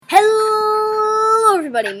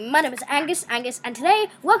everybody, my name is Angus, and today,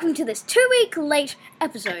 welcome to this 2-week late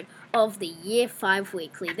episode of the Year 5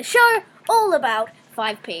 Weekly, the show all about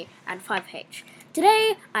 5P and 5H.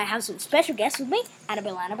 Today, I have some special guests with me,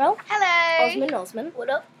 Annabelle. Hello. Osman. What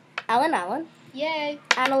up? Alan. Yay.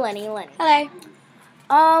 And Eleni. Hello.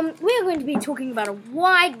 We are going to be talking about a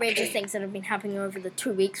wide range of things that have been happening over the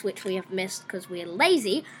 2 weeks, which we have missed because we're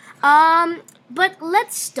lazy. But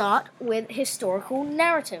let's start with historical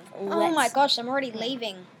narrative. Oh my gosh, I'm already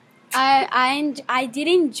leaving. I did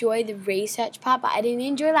enjoy the research part, but I didn't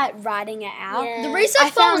enjoy writing it out. Yeah. The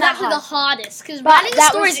research part was actually the hardest because But writing the that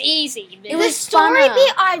story was- is easy. It was The story funner.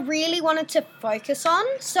 bit I really wanted to focus on,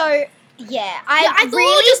 so I I thought we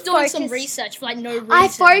really were just doing some focused- research for no reason. I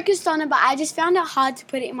focused on it, but I just found it hard to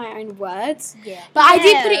put it in my own words. Yeah. But I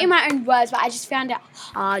did Yeah. put it in my own words, but I just found it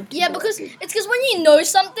hard. To Yeah, do. because when you know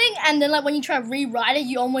something and then when you try to rewrite it,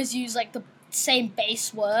 you almost use the same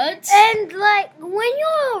base words. And when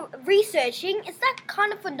you're researching, it's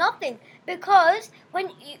kind of for nothing because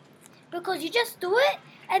you just do it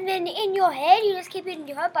and then in your head you just keep it in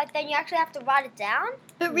your head, but then you actually have to write it down.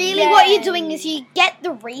 But really what you're doing is you get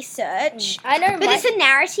the research, I know, but it's a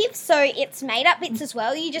narrative, so it's made up bits as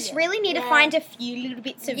well. You just really need to find a few little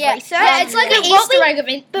bits of Yeah. research. Yeah, it's like But an what Easter egg of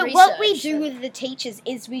But research. what we do with the teachers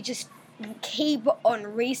is we just keep on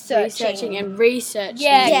researching and researching.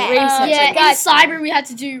 Yeah, and yeah. researching. Yeah, guys. in cyber we had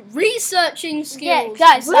to do researching skills. Yeah,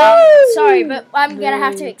 guys, Woo! sorry, but I'm going to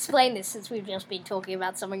have to Woo. explain this since we've just been talking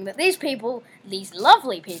about something that these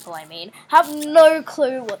lovely people, have no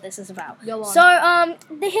clue what this is about. Go on. So,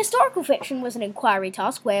 the historical fiction was an inquiry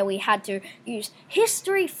task where we had to use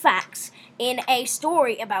history facts in a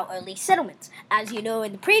story about early settlements. As you know,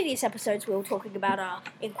 in the previous episodes, we were talking about our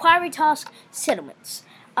inquiry task settlements.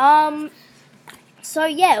 So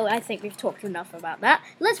yeah, I think we've talked enough about that.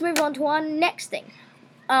 Let's move on to our next thing.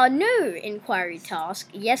 Our new inquiry task.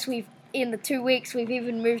 Yes, in the 2 weeks, we've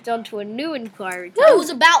even moved on to a new inquiry It task. was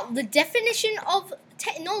about the definition of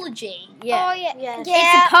technology. Yeah. Oh yeah. It's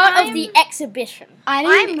a part of the exhibition.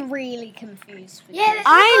 I'm really confused with Yeah, this. this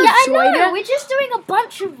I enjoyed I know, it. we're just doing a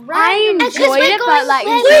bunch of I random... enjoyed it, but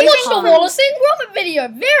We very watched the fun. Wallace thing. We're on a video.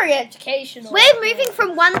 Very educational. We're moving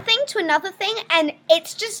from one thing to another thing, and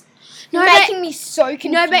it's just making me so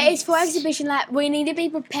confused. No, but it's for exhibition. We need to be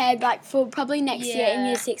prepared. For probably next year in Yeah.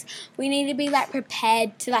 year 6, we need to be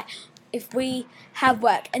prepared to if we have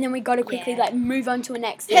work, and then we got to quickly move on to a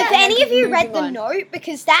next thing. Have and then any of keep you read moving the on. note?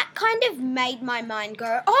 Because that kind of made my mind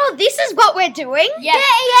go, oh, this is what we're doing? Yeah.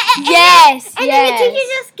 Yes, And yes. then the teacher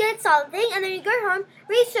just gets something, and then you go home,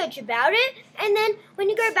 research about it, and then when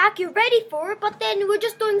you go back, you're ready for it. But then we're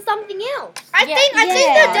just doing something else. I Yeah. think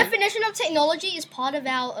Yeah. the definition of technology is part of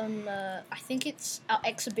our I think it's our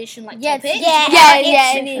exhibition Yeah, topic.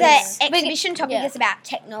 it is. The exhibition topic yeah. is about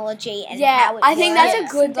technology and Yeah, how it I think works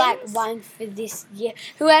that's a good and things. one for this year.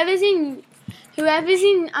 Whoever's in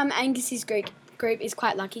Angus's group is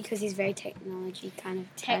quite lucky because he's very technology kind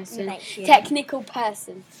of person, technical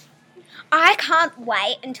person. I can't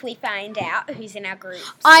wait until we find out who's in our group.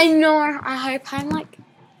 I know. I hope I'm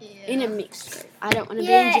Yeah. in a mixed group. I don't want to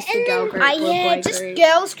be Yeah, in just a and girl then- group or a boy just group.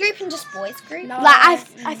 girls group and just boys group. No. I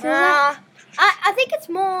feel like I think it's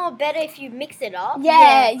more better if you mix it up.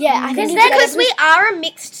 yeah. I think it's Because better we are a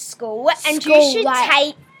mixed school, and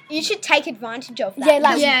School, you should take advantage of that.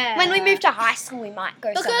 Yeah, Yeah. When we move to high school, we might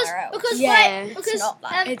go somewhere else. Because Yeah. It's not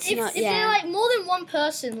It's if not, if yeah. they're more than one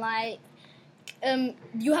person,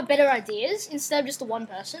 you have better ideas instead of just the one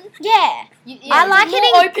person. Yeah. I like it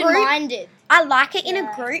in more a group. open-minded. I like it in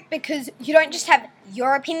a group because you don't just have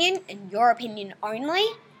your opinion and your opinion only.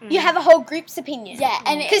 You have a whole group's opinion. Yeah,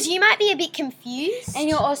 and Because you might be a bit confused. and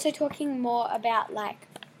you're also talking more about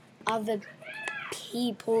other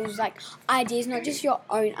people's ideas, not just your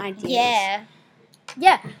own ideas. yeah.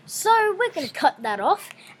 Yeah, so we're going to cut that off,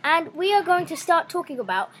 and we are going to start talking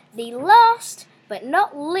about the last, but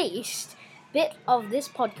not least, bit of this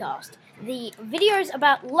podcast. The videos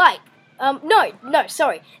about light.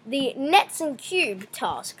 The nets and cube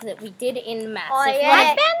task that we did in maths. Oh, If yeah. one I of-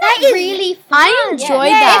 found that really fun. I enjoyed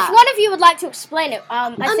yeah, that. if one of you would like to explain it, I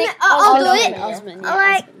think I'll Osman do will. it. Osman, yeah,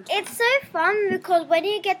 Like Osman. it's so fun because when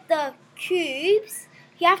you get the cubes,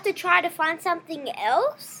 you have to try to find something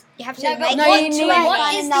else. You have to No, but make No, it you need to to a- what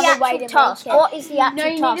find is the another way actual to task? make it. What is the actual No,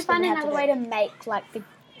 you task? need to find that we have another do? way to make the.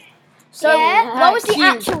 So, Yeah. what was the Cube.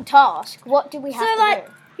 actual task? What do we have to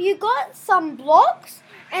do? You got some blocks,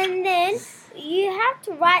 and then you have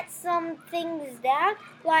to write some things down.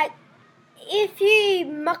 Like if you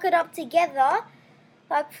muck it up together,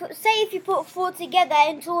 say if you put 4 together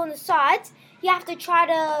and 2 on the sides, you have to try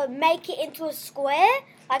to make it into a square.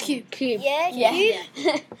 Cube. Cube. Yeah, Yeah.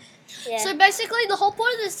 cube. Yeah. So basically, the whole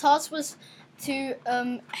point of this task was to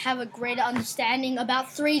have a greater understanding about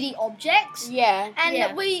 3D objects. Yeah. And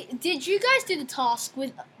Yeah. did you guys do the task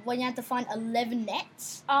with when you had to find 11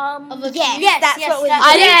 nets? Of a Yes, cube? that's what we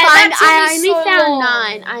I did. didn't Yeah, find. that took I me only so found long.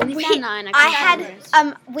 9. I only found 9. I couldn't had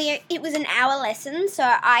find it. it was an hour lesson, so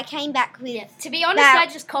I came back with To be honest, About I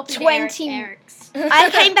just copied 20 Eric's. I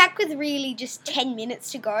came back with really just 10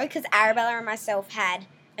 minutes to go because Arabella and myself had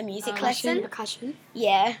a music lesson. Percussion.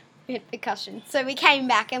 Yeah, we had percussion. So we came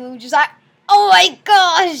back and we were just like, oh my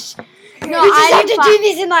gosh! No, we just I have to didn't do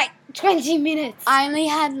this in like 20 minutes. I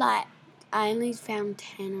only found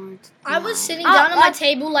 10 or. I was 9. sitting down on my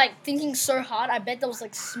table, like, thinking so hard. I bet there was,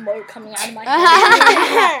 like, smoke coming out of my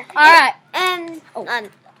head. Alright. And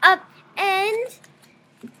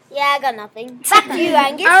yeah, I got nothing. Back to you,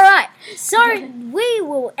 Angus. Alright. So we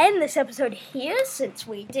will end this episode here since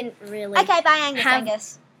we didn't really Okay, bye Angus, Have-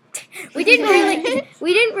 Angus. we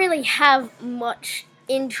didn't really have much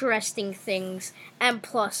interesting things, and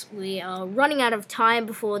plus we are running out of time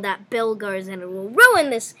before that bell goes and it will ruin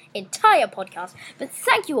this entire podcast. But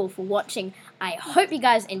thank you all for watching. I hope you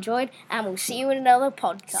guys enjoyed, and we'll see you in another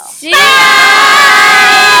podcast. See ya!